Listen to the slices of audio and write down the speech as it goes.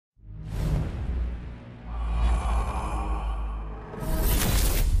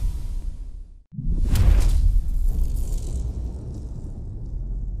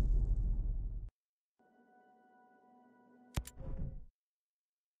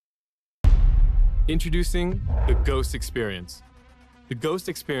Introducing the Ghost Experience. The Ghost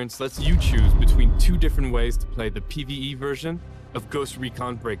Experience lets you choose between two different ways to play the PvE version of Ghost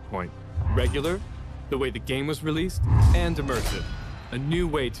Recon Breakpoint. Regular, the way the game was released, and immersive, a new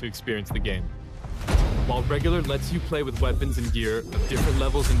way to experience the game. While regular lets you play with weapons and gear of different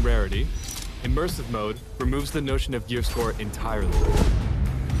levels and rarity, immersive mode removes the notion of gear score entirely.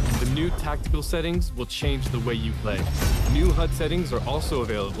 The new tactical settings will change the way you play. New HUD settings are also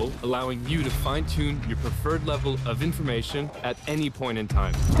available, allowing you to fine-tune your preferred level of information at any point in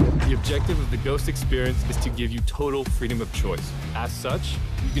time. The objective of the Ghost Experience is to give you total freedom of choice. As such,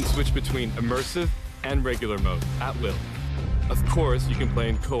 you can switch between immersive and regular mode at will. Of course, you can play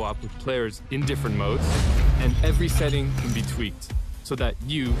in co-op with players in different modes, and every setting can be tweaked so that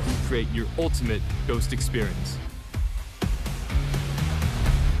you can create your ultimate Ghost Experience.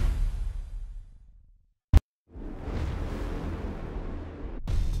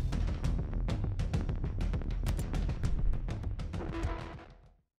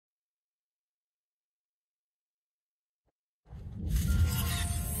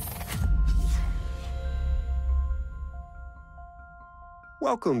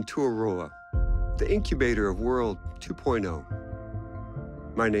 Welcome to Aurora, the incubator of World 2.0.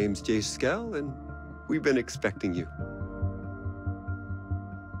 My name's JoystickJedi, and we've been expecting you.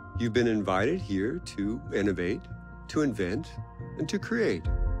 You've been invited here to innovate, to invent, and to create.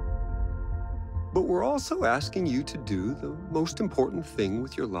 But we're also asking you to do the most important thing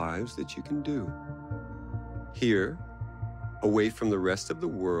with your lives that you can do. Here, away from the rest of the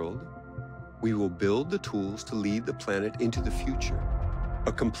world, we will build the tools to lead the planet into the future.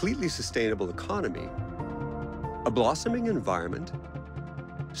 A completely sustainable economy, a blossoming environment,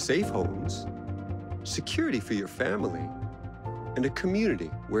 safe homes, security for your family, and a community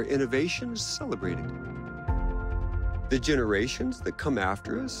where innovation is celebrated. The generations that come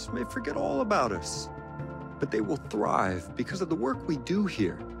after us may forget all about us, but they will thrive because of the work we do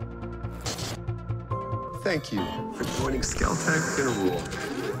here. Thank you for joining Skeltech in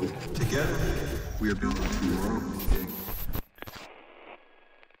Aurora. Together, we are building tomorrow.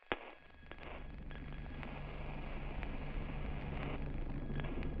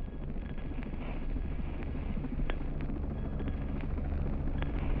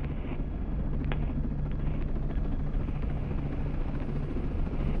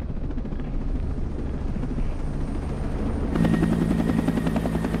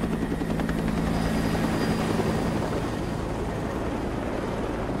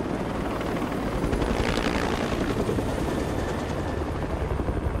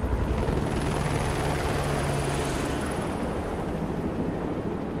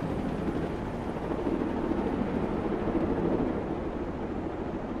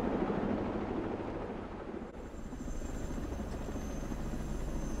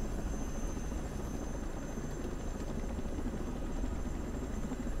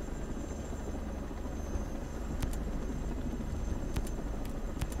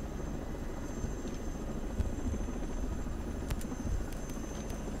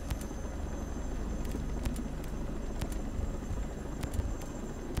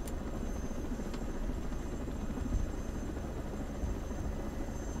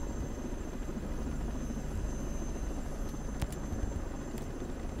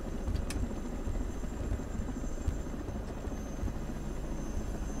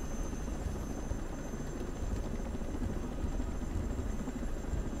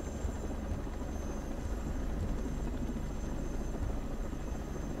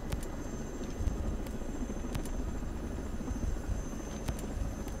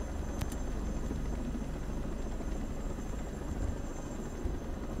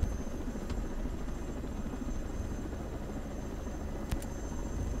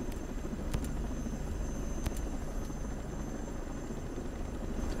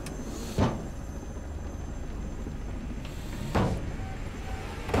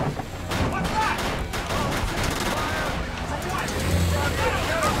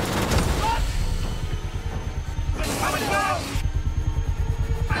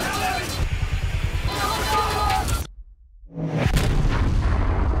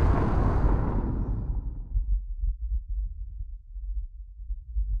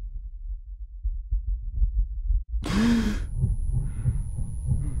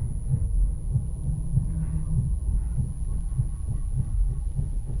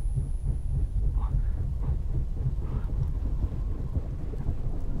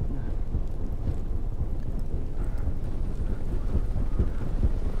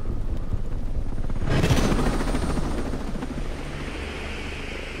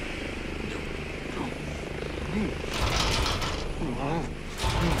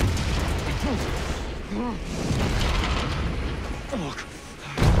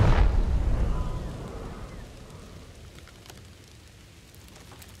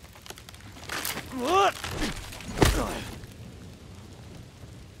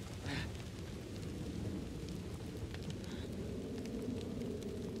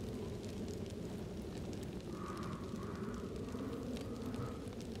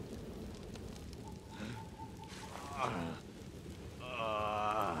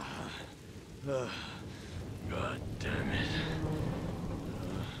 God damn it.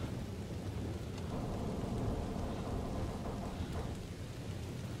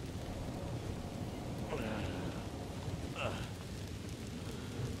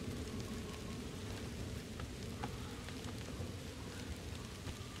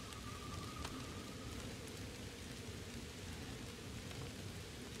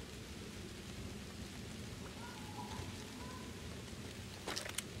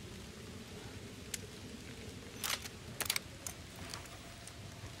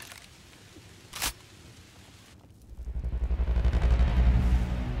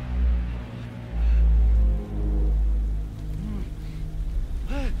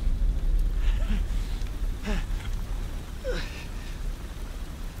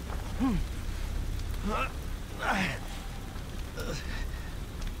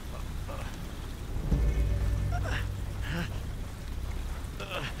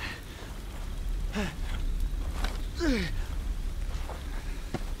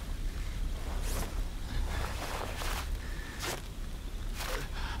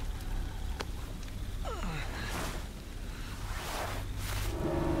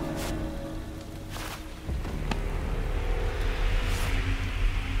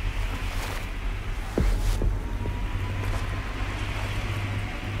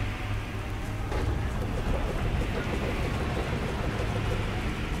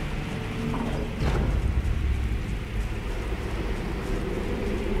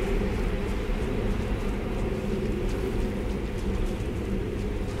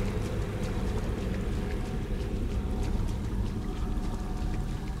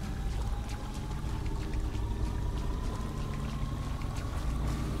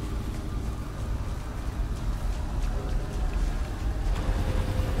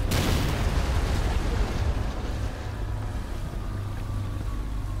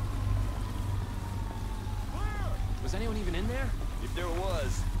 Was anyone even in there? If there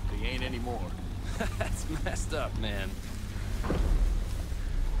was, they ain't anymore. That's messed up, man.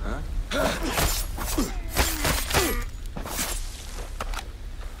 Huh?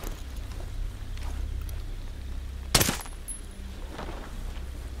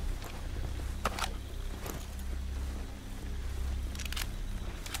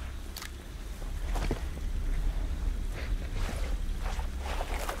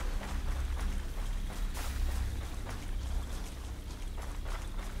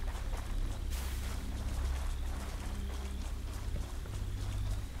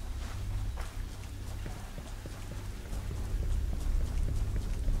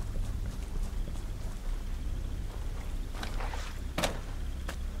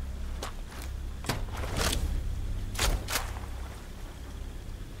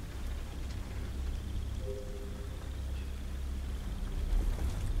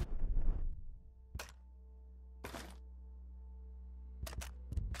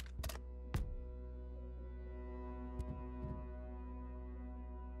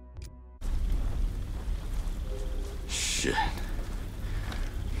 Shit.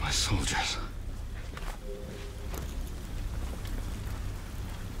 My soldiers.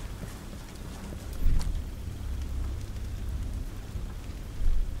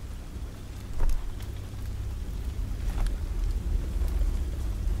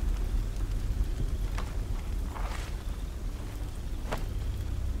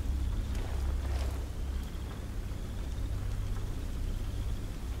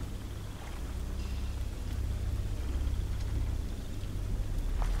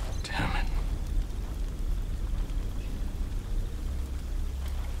 Damn it.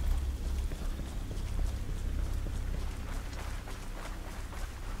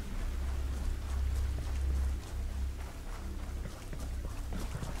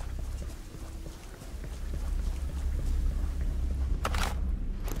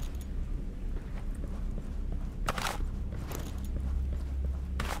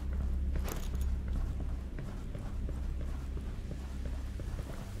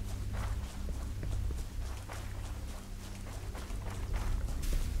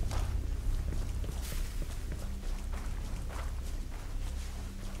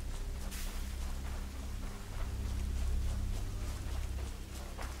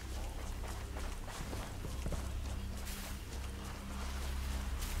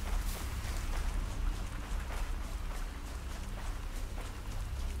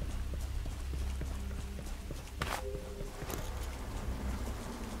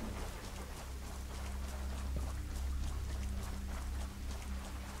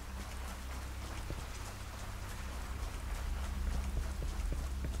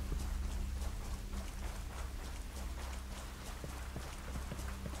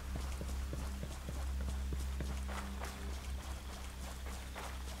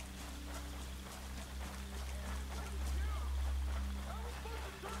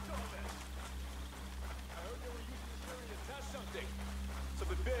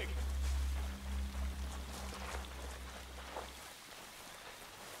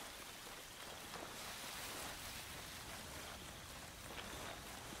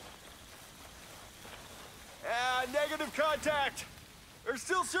 have contact. They're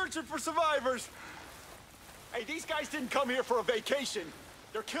still searching for survivors. Hey, these guys didn't come here for a vacation.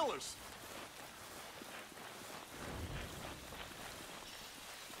 They're killers.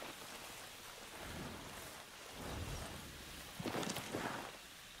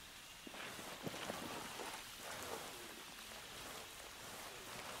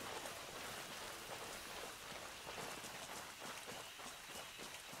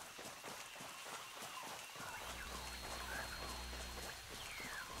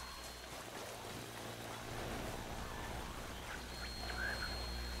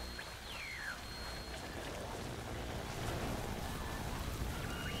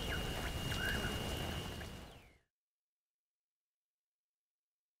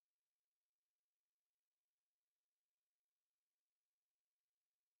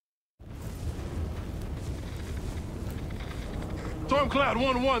 Stormcloud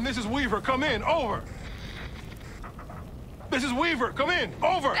 1-1, this is Weaver, come in, over. This is Weaver, come in,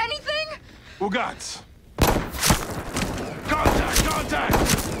 over. Anything? Ugats. Contact,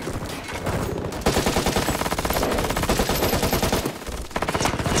 contact!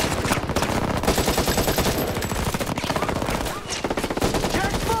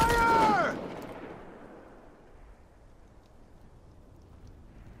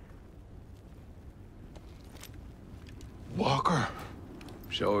 Walker.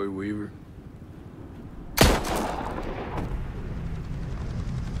 Sorry, Weaver.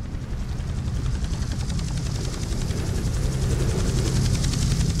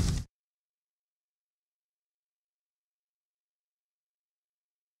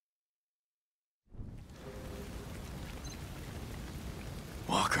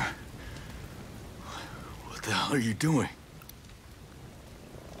 Walker. What the hell are you doing?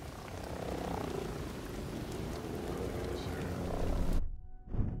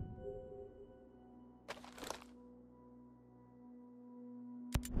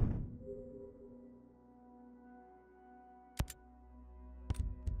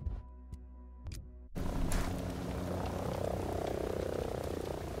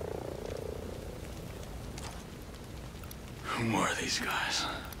 Who are these guys?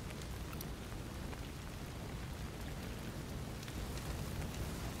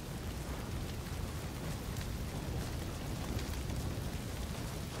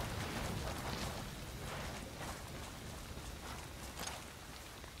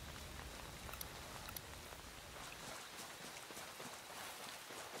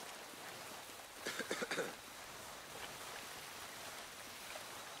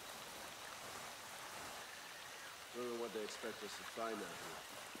 I don't know what they expect us to find out here.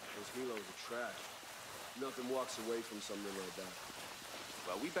 Those helos are trash. Nothing walks away from something like that.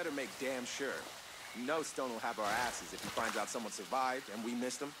 Well, we better make damn sure. You know Stone will have our asses if he finds out someone survived and we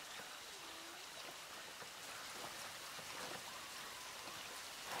missed him.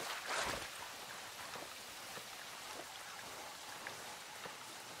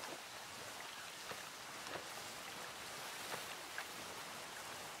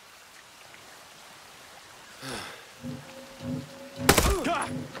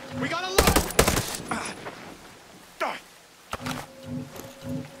 We got a lot!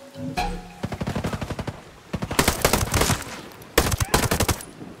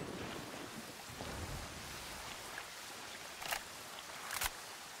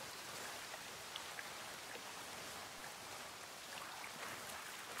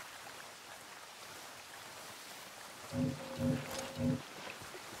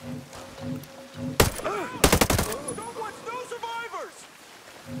 No survivors!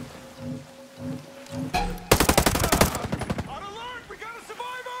 On alert! We got a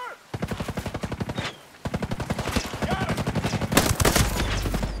survivor! Got him!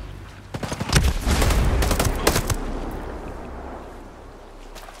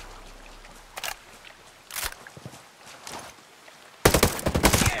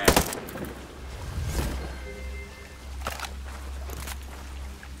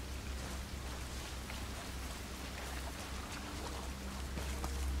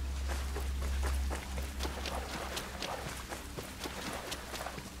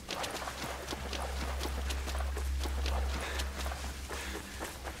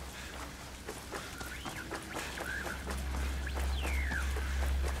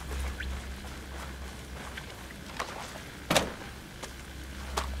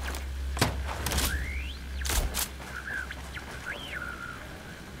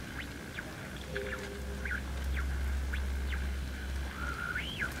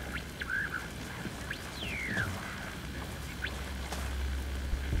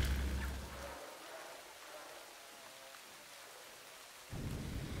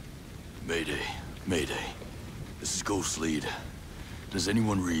 Mayday, mayday. This is Ghost Lead. Does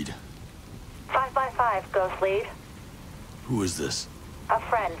anyone read? 5 Ghost Lead. Who is this? A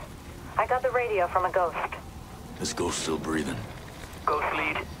friend. I got the radio from a ghost. This ghost still breathing? Ghost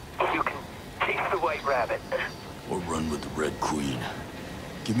Lead, you can chase the White Rabbit. Or run with the Red Queen?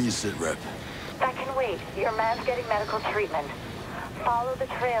 Give me a sit rep. I can wait. Your man's getting medical treatment. Follow the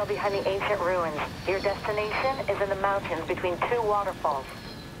trail behind the ancient ruins. Your destination is in the mountains between 2 waterfalls.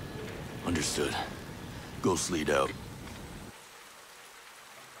 Understood. Ghost Lead out.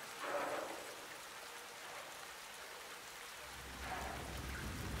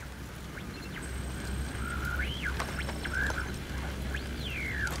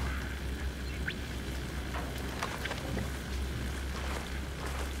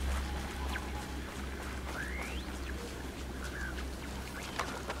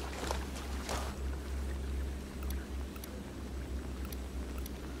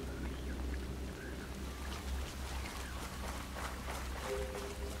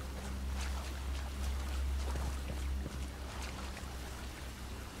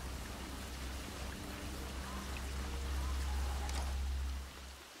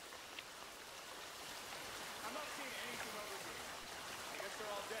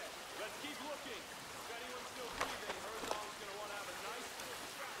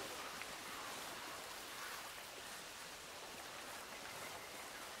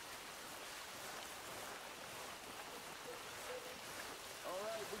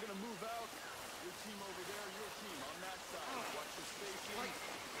 We're gonna move out. Your team over there, your team on that side. Watch your station.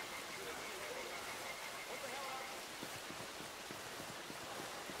 What the hell happened?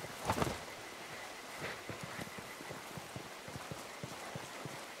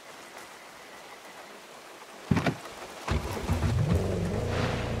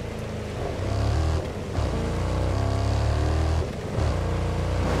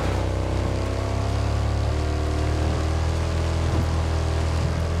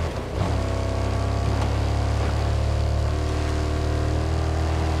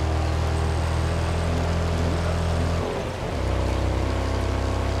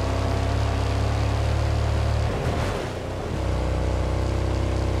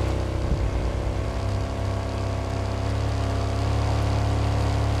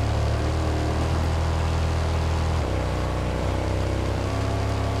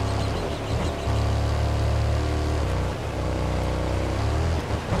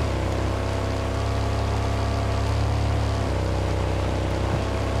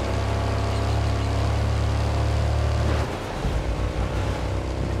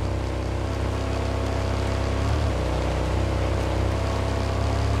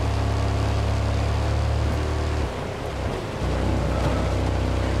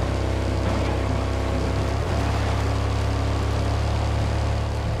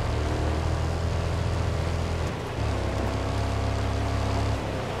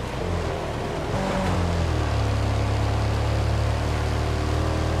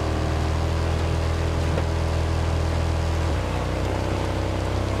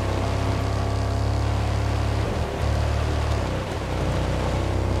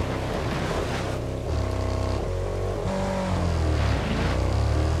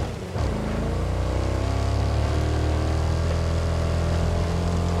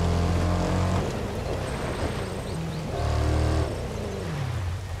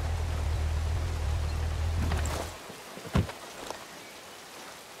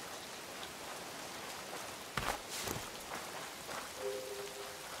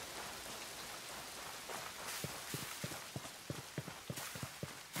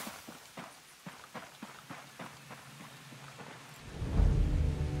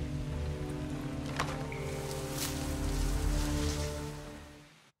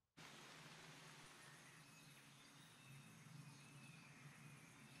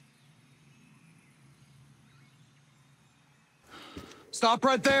 Stop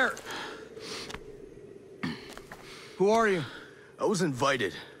right there! Who are you? I was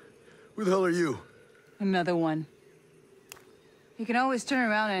invited. Who the hell are you? Another one. You can always turn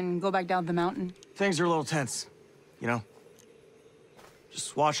around and go back down the mountain. Things are a little tense, you know?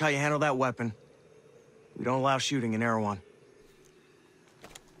 Just watch how you handle that weapon. We don't allow shooting in Erewhon.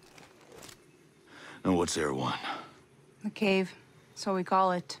 Now what's Erewhon? The cave. So we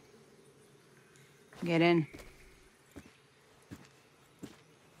call it. Get in.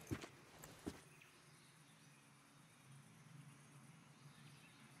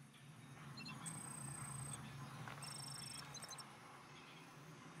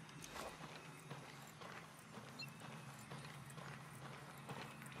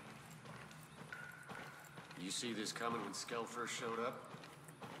 You see this coming when Skell first showed up?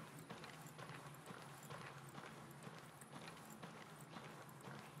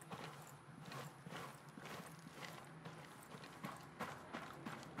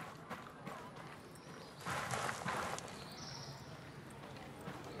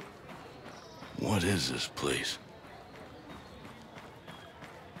 What is this place?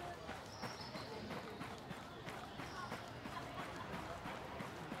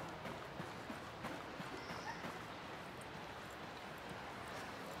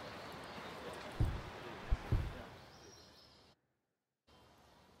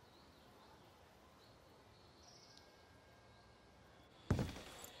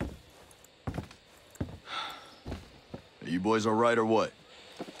 Are you boys all right or what?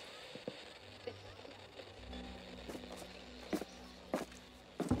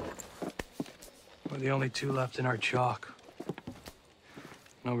 We're the only two left in our chalk.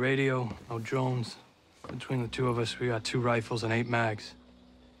 No radio, no drones. Between the two of us, we got 2 rifles and 8 mags.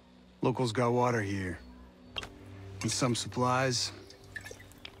 Locals got water here. And some supplies.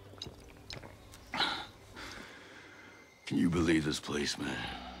 Can you believe this place, man?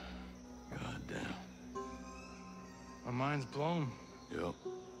 God damn. My mind's blown. Yep.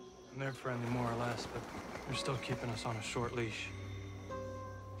 And they're friendly more or less, but they're still keeping us on a short leash.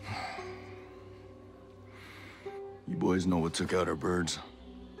 You boys know what took out our birds?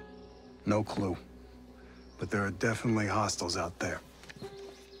 No clue. But there are definitely hostiles out there.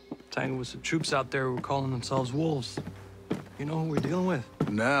 Tangled with some troops out there who were calling themselves wolves. You know who we're dealing with?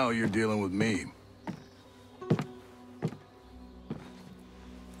 Now you're dealing with me.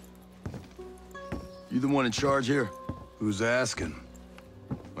 You the one in charge here? Who's asking?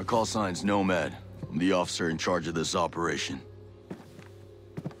 My call sign's Nomad. I'm the officer in charge of this operation.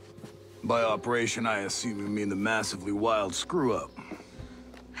 By operation, I assume you mean the massively wild screw-up.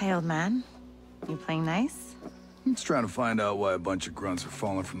 Hey, old man. You playing nice? I'm just trying to find out why a bunch of grunts are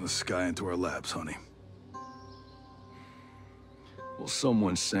falling from the sky into our laps, honey. Well,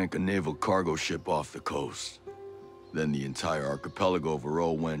 someone sank a naval cargo ship off the coast. Then the entire archipelago of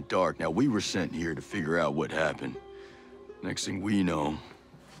Aro went dark. Now, we were sent here to figure out what happened. Next thing we know,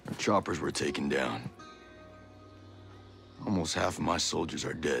 our choppers were taken down. Almost half of my soldiers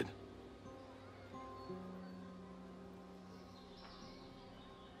are dead.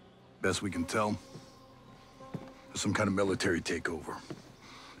 Best we can tell, there's some kind of military takeover.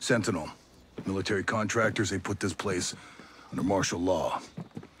 Sentinel, military contractors, they put this place under martial law,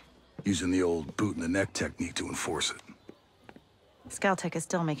 using the old boot-in-the-neck technique to enforce it. Scaltech is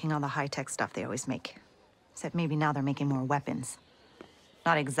still making all the high-tech stuff they always make. Except maybe now they're making more weapons.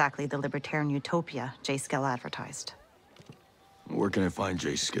 Not exactly the libertarian utopia J-Skell advertised. Where can I find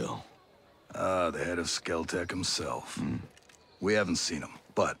J-Skell? The head of Scaltech himself. We haven't seen him,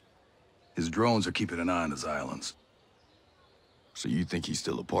 but his drones are keeping an eye on his islands. So you think he's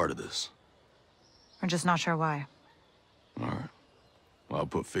still a part of this? We're just not sure why. All right. Well, I'll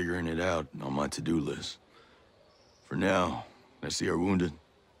put figuring it out on my to-do list. For now, I see our wounded.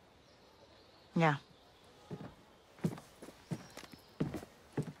 Yeah.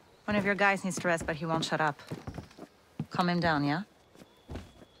 One of your guys needs to rest, but he won't shut up. Calm him down, yeah?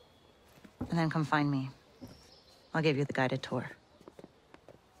 And then come find me. I'll give you the guided tour.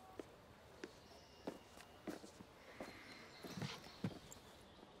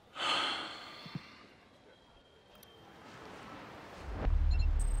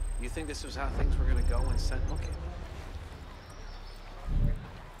 You think this was how things were gonna go when Sentinel came?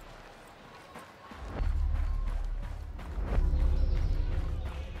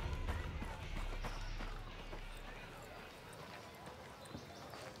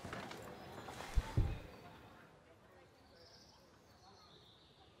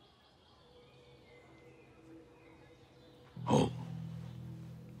 Oh.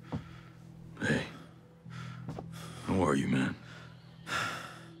 Hey. How are you, man?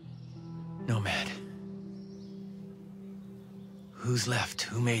 Nomad. Who's left?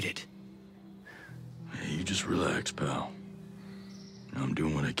 Who made it? Hey, you just relax, pal. I'm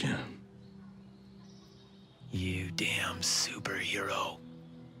doing what I can. You damn superhero.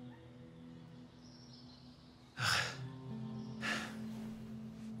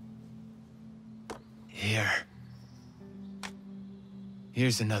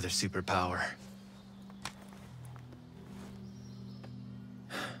 Here's another superpower.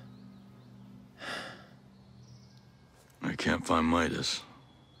 I can't find Midas.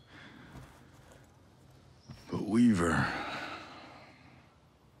 But Weaver...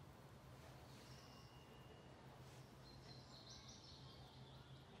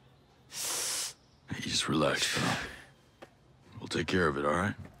 Hey, just relax, pal. We'll take care of it, all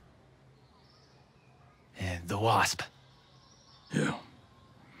right? And the Wasp. Yeah.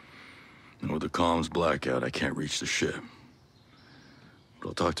 And with the comms blackout, I can't reach the ship. But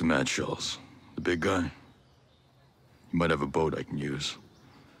I'll talk to Mad Shells, the big guy. He might have a boat I can use.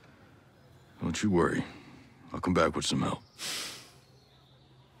 Don't you worry. I'll come back with some help.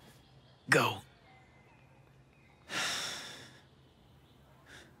 Go.